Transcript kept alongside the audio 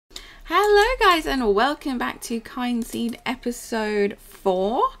Hello guys and welcome back to Kynseed episode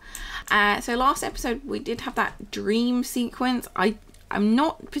 4. So last episode we did have that dream sequence. I'm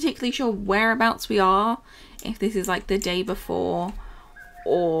not particularly sure whereabouts we are, if this is like the day before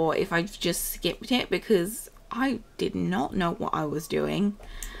or if I've just skipped it because I did not know what I was doing.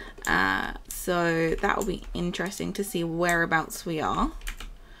 So that will be interesting to see whereabouts we are.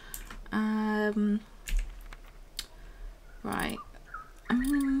 Right.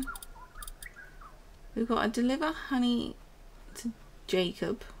 We've got to deliver honey to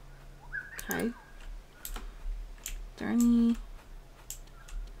Jacob. Okay. Is there any...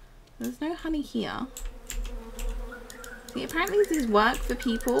 There's no honey here. See, apparently these work for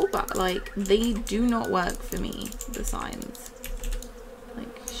people, but like they do not work for me, the signs.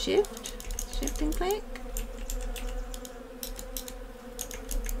 Like shift and click.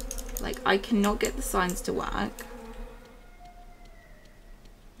 Like I cannot get the signs to work.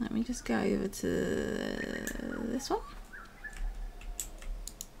 Let me just go over to this one.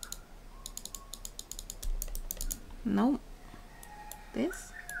 Nope.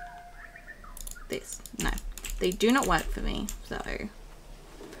 This. No. They do not work for me, so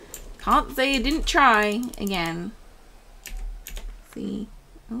can't say I didn't try again. C.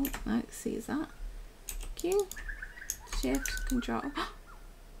 Oh, no, C is that. Q. Shift, control.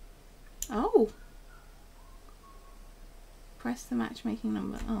 Oh. Press the matchmaking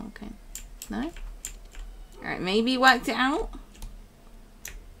number. Oh, okay. No? Alright, maybe worked it out.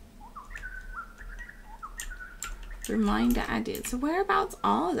 Reminder added. So whereabouts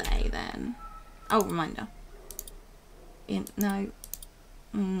are they then? Oh, reminder. No.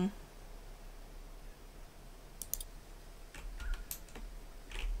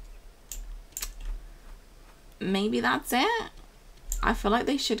 Maybe that's it? I feel like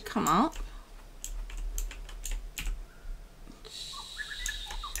they should come up.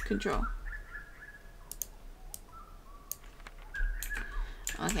 Control.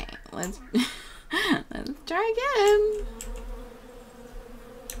 Okay, let's try again.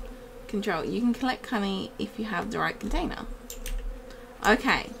 Control. You can collect honey if you have the right container.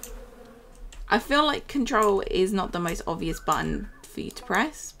 Okay. I feel like control is not the most obvious button for you to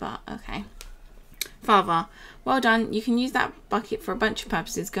press, but okay. Father, well done. You can use that bucket for a bunch of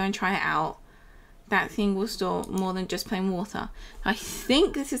purposes. Go and try it out. That thing will store more than just plain water. I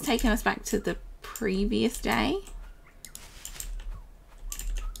think this is taking us back to the previous day.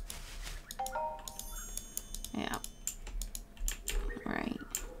 Yeah. Right.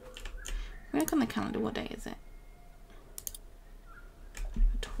 Look on the calendar. What day is it?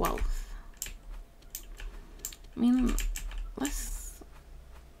 12th. I mean, let's...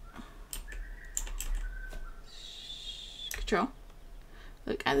 Control.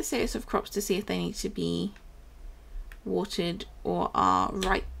 Look at the status of crops to see if they need to be watered or are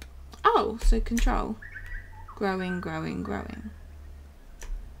ripe. Oh, so control. Growing.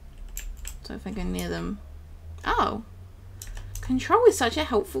 So if I go near them. Oh. Control is such a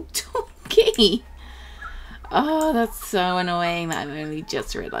helpful key. Oh, that's so annoying that I'm only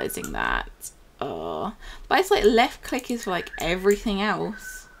just realizing that. Oh. But it's like left click is for like everything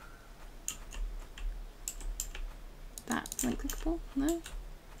else. That's like clickable? No?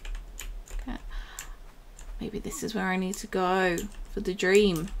 Okay. Maybe this is where I need to go for the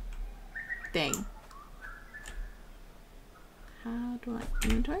dream thing. How do I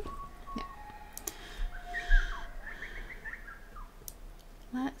inventory? Yeah.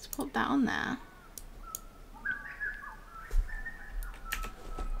 Let's put that on there.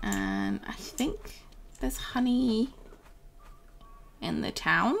 And I think there's honey in the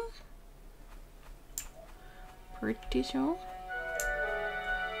town. Pretty sure.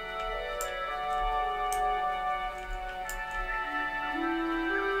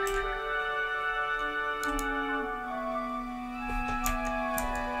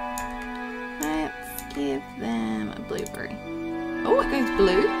 Let's give them a blueberry. Oh, it goes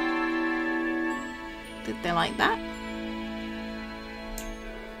blue. Did they like that?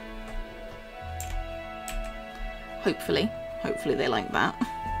 Hopefully they like that.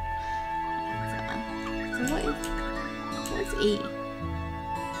 So what's E?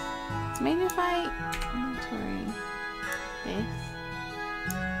 So maybe if I inventory this.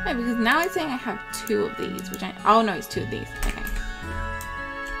 No, because now it's saying I have 2 of these, which I... Oh no, it's 2 of these. Okay.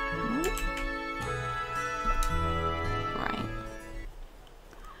 Right.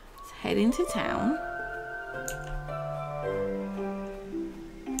 Let's head into town.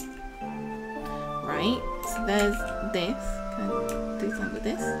 Right. So there's this. Can I do something with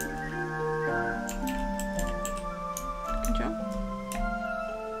this? Control?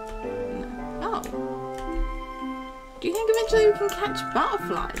 No. Oh. Do you think eventually we can catch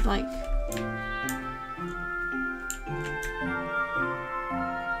butterflies? Like,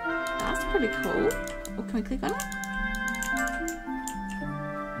 that's pretty cool. Or can we click on it?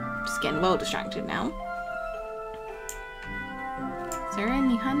 I'm just getting well distracted now. Is there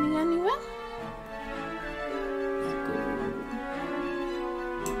any honey anywhere?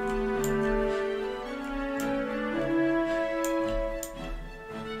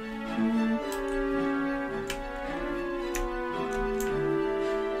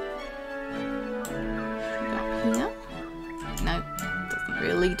 Here? No, doesn't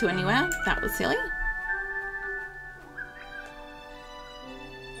really lead to anywhere. That was silly.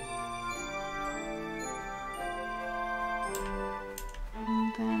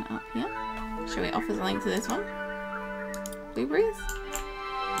 And then up here. Shall we offer something to this one? Blueberries?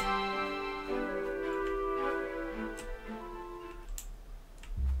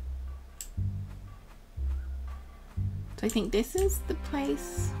 So I think this is the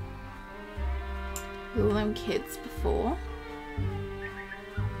place with all them kids before.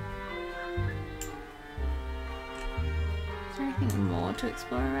 Is there anything more to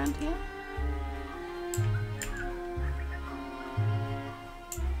explore around here?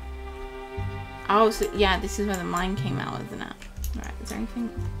 Oh, so yeah, this is where the mine came out, isn't it? Alright, is there anything?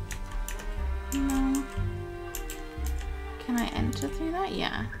 No. Can I enter through that?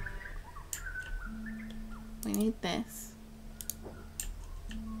 Yeah. We need this.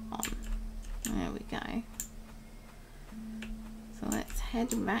 On. There we go. So let's head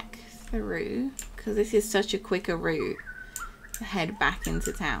back through, because this is such a quicker route to head back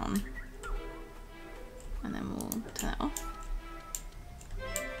into town. And then we'll turn it off.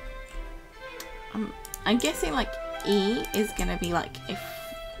 I'm guessing like E is gonna be like if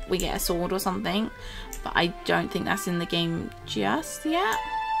we get a sword or something, but I don't think that's in the game just yet.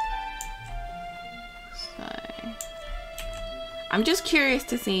 So I'm just curious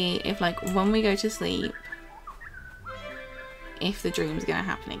to see if like when we go to sleep, if the dream's gonna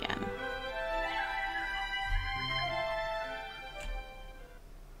happen again.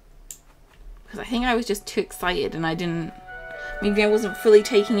 Because I think I was just too excited and I didn't, maybe I wasn't fully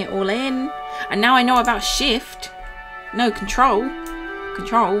taking it all in. And now I know about shift. No, control.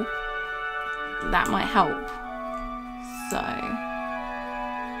 Control. That might help. So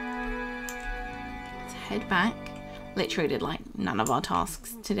let's head back. Literally did like none of our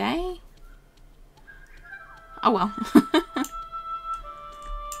tasks today. Oh well.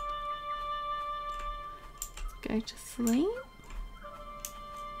 Go to sleep.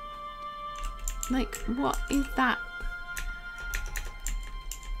 Like, what is that?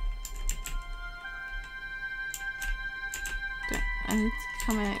 I need to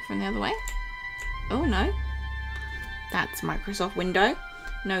come at it from the other way. Oh no. That's Microsoft window.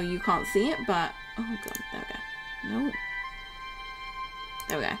 No, you can't see it, but oh god, there we go. No.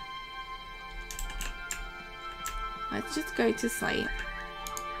 There we go. Let's just go to sleep.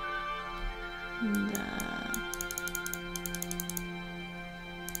 And,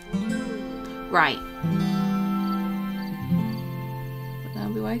 right. We're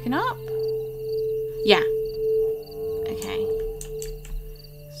gonna be waking up? Yeah. Okay.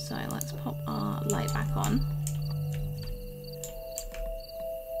 So let's pop our light back on.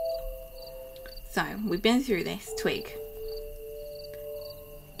 So we've been through this. Twig.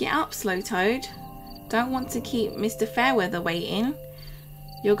 Get up, Slow Toad. Don't want to keep Mr. Fairweather waiting.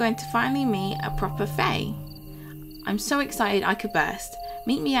 You're going to finally meet a proper fae. I'm so excited I could burst.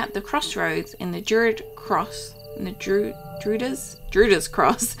 Meet me at the crossroads in the Druid Cross, in the Druida's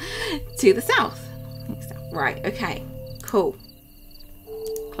Cross to the south. Right, okay, cool.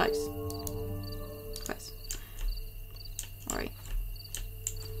 Close. Close. Alright.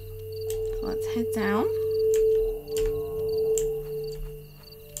 So let's head down.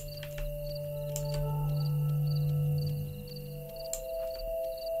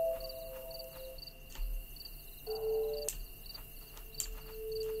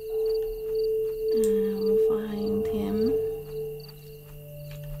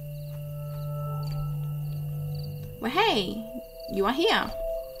 You are here.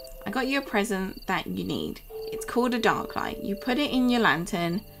 I got you a present that you need. It's called a dark light. You put it in your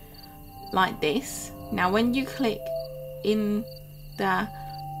lantern like this. Now when you click in the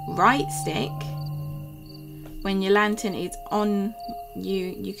right stick, when your lantern is on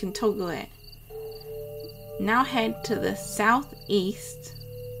you can toggle it. Now head to the southeast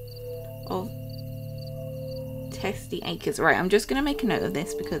of Testy Acres. Right, I'm just going to make a note of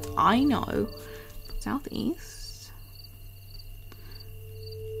this because I know southeast.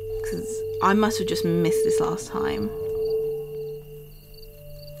 Because I must have just missed this last time.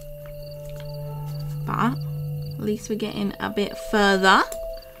 But least we're getting a bit further.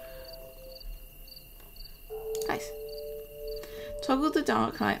 Nice. Toggle the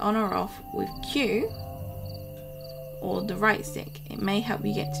dark light on or off with Q or the right stick. It may help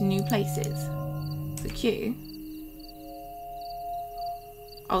you get to new places. So Q.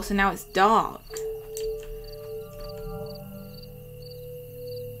 Oh, so now it's dark.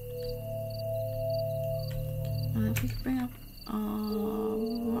 And if we could bring up our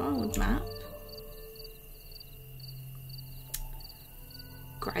road map.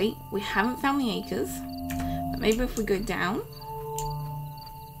 Great. We haven't found the acres. But maybe if we go down,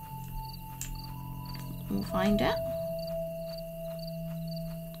 we'll find it.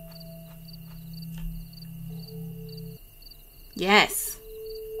 Yes.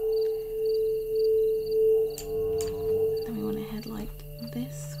 Then we want to head like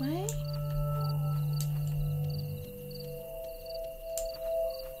this way.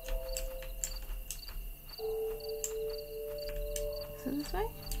 So this way?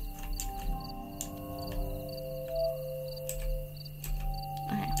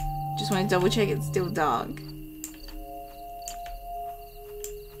 Okay. Just want to double check it's still dark.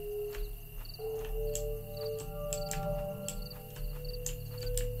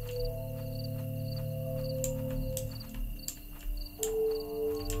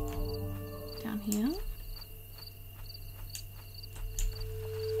 Down here.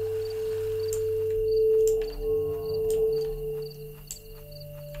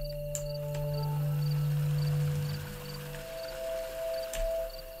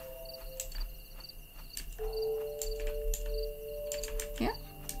 Yeah.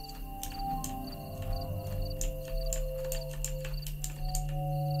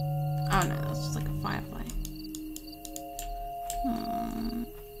 Oh no, that's just like a firefly.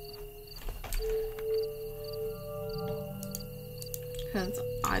 Because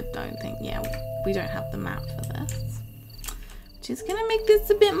I don't think, yeah, we don't have the map for this. Which is going to make this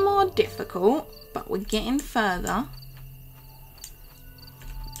a bit more difficult, but we're getting further.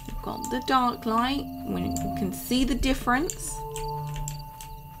 We've got the dark light, we can see the difference.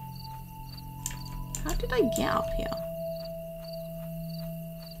 How did I get up here?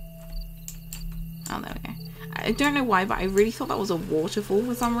 Oh, there we go. I don't know why, but I really thought that was a waterfall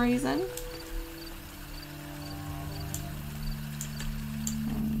for some reason.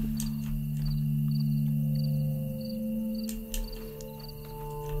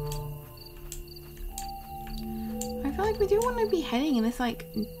 I feel like we do want to be heading in this like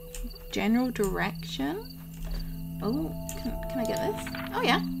general direction. Oh, can I get this? Oh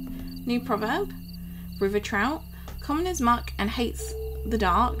yeah. New proverb. River trout. Common as muck and hates the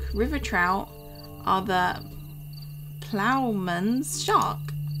dark. River trout are the plowman's shark.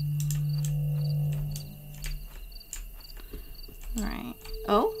 Right.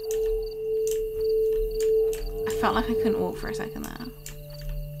 Oh. I felt like I couldn't walk for a second there.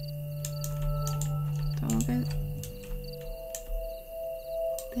 Do I want to go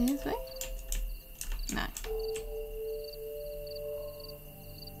this way? No.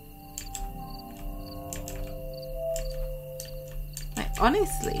 Like,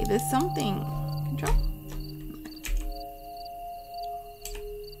 honestly, there's something. Control?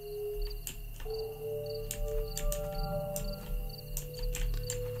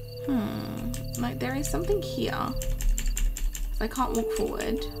 Like, there is something here. So I can't walk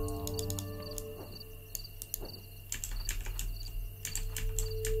forward.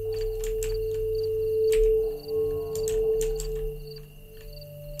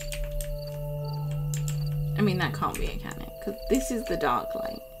 I mean, that can't be a mechanic, because this is the dark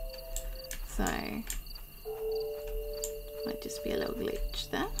light. So, might just be a little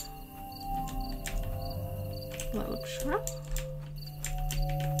glitch there. Little shrub.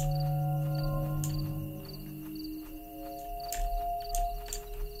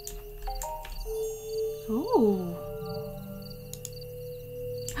 Ooh.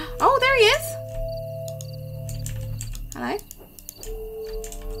 Oh, there he is! Hello?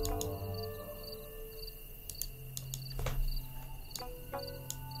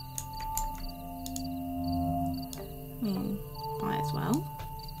 I mean, might as well.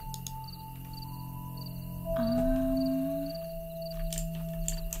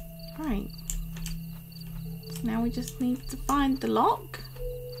 Right. So now we just need to find the lock.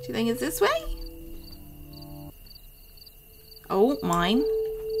 Do you think it's this way? Oh, mine.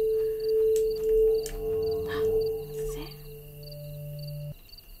 This is it.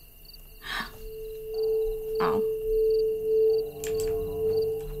 Oh.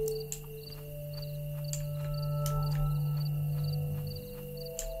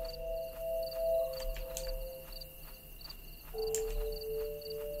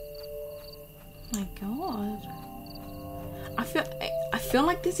 My God. feel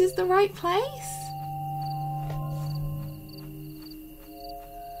like this is the right place.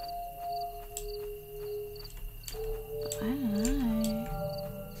 I don't know.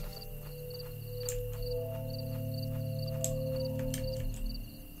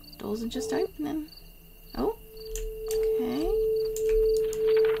 Doors are just opening. Oh, okay.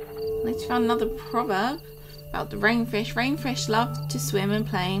 Let's find another proverb about the rainfish. Rainfish love to swim and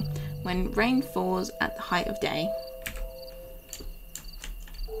play when rain falls at the height of day.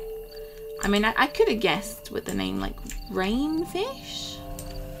 I mean, I could have guessed with the name like rainfish.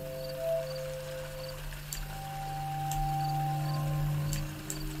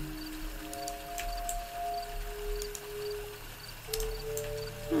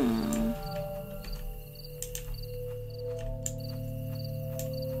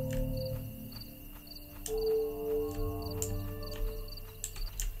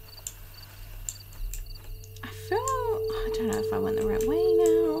 I don't know if I went the right way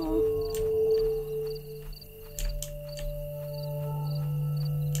now.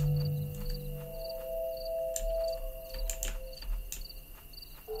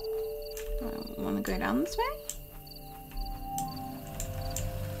 Do I want to go down this way?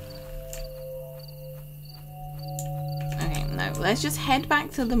 Okay, no, let's just head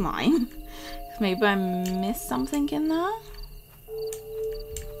back to the mine. Maybe I missed something in there.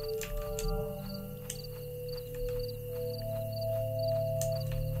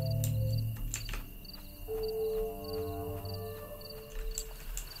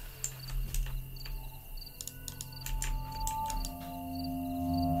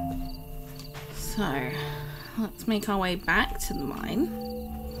 So, let's make our way back to the mine,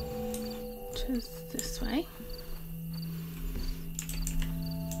 which is this way.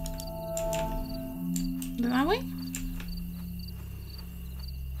 That way?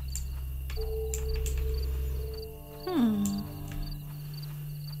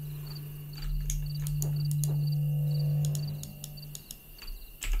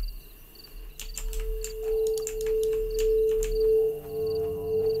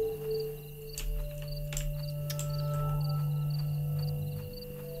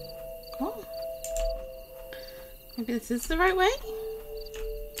 Oh. Maybe this is the right way?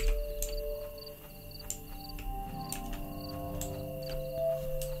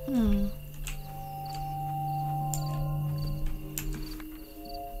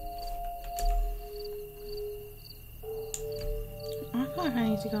 I feel like I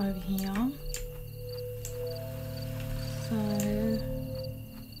need to go over here. So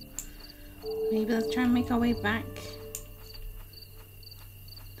maybe let's try and make our way back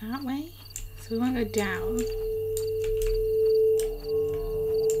that way. So we want to go down.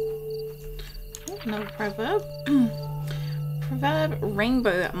 Oh, another proverb. Proverb,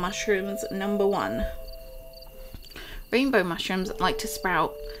 rainbow mushrooms #1. Rainbow mushrooms like to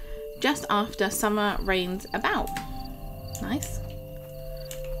sprout just after summer rains about. Nice.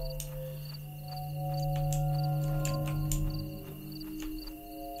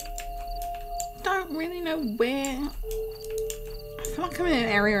 Don't really know where. I feel like I'm in an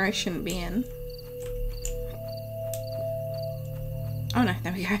area I shouldn't be in. Oh no,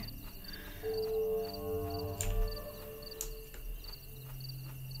 there we go.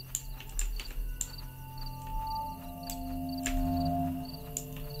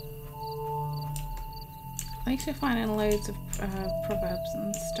 At least we're finding loads of proverbs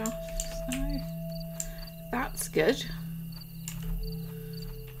and stuff, so that's good.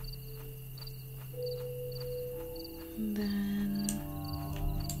 And then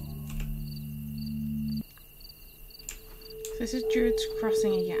so this is Druid's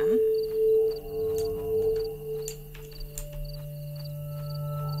Crossing again.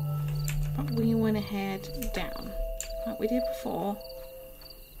 But we want to head down like we did before.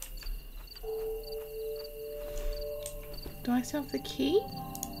 Do I still have the key?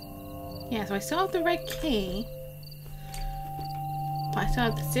 Yeah, so I still have the red key. But I still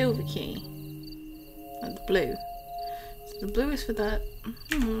have the silver key. Like the blue. So the blue is for the...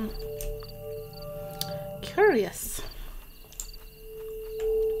 Curious.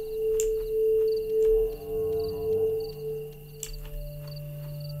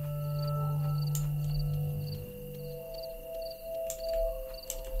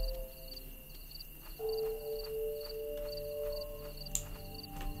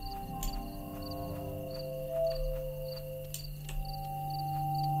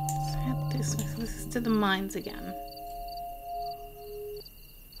 This is to the mines again.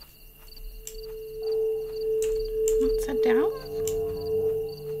 Let's head down.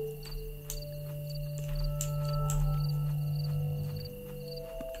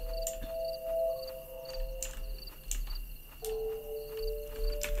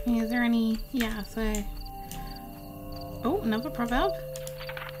 Is there any... Yeah, so... Oh, another proverb.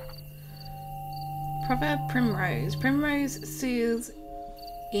 Proverb Primrose. Primrose soothes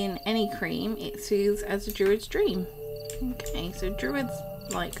in any cream. It soothes as a druid's dream. Okay, so druids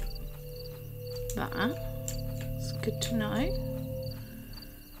like that. It's good to know.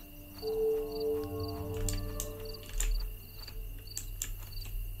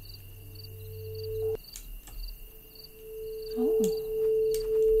 Oh.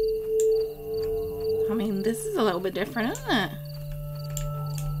 I mean, this is a little bit different, isn't it?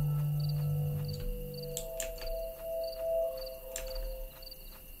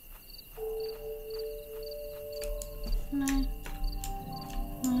 No.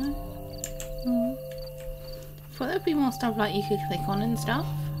 Thought there'd be more stuff like you could click on and stuff.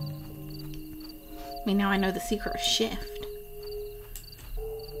 I mean, now I know the secret of shift.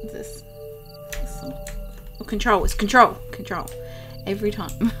 What's this? Oh, control. It's control. Control. Every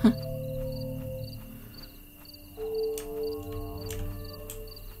time.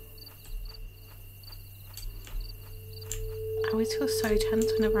 I always feel so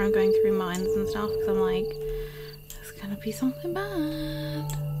tense whenever I'm going through mines and stuff because I'm like, there's gonna be something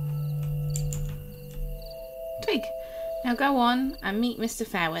bad. Twig. Now go on and meet Mr.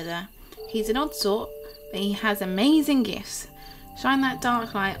 Fairweather. He's an odd sort, but he has amazing gifts. Shine that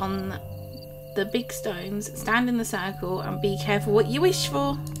dark light on the big stones, stand in the circle, and be careful what you wish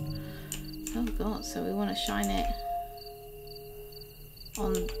for. Oh god, so we want to shine it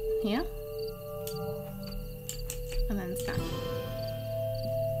on here. And then stand.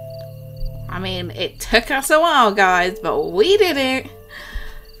 I mean, it took us a while, guys, but we did it.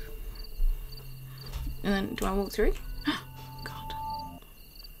 And then, do I walk through? Oh, God.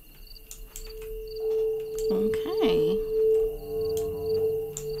 Okay.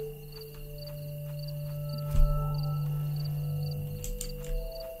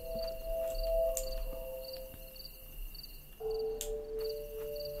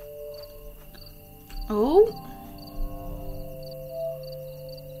 Oh.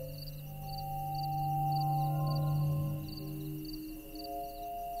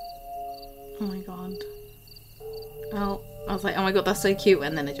 Oh my god. Oh, I was like, oh my god, that's so cute,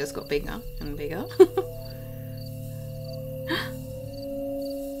 and then it just got bigger and bigger.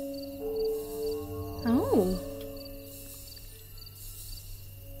 Oh.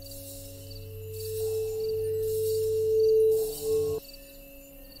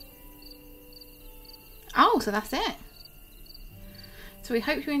 Oh, so that's it. So we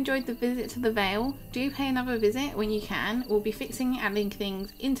hope you enjoyed the visit to the Vale. Do pay another visit when you can. We'll be fixing and adding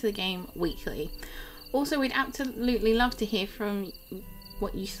things into the game weekly. Also, we'd absolutely love to hear from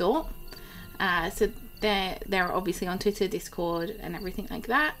what you thought. So they're obviously on Twitter, Discord, and everything like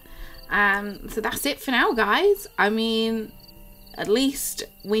that. So that's it for now, guys. I mean, at least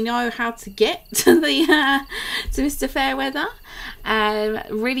we know how to get to the to Mr. Fairweather.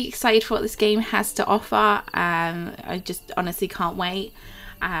 Really excited for what this game has to offer. I just honestly can't wait.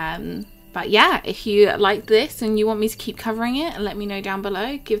 But yeah, if you like this and you want me to keep covering it, let me know down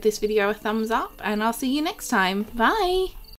below. Give this video a thumbs up, and I'll see you next time. Bye!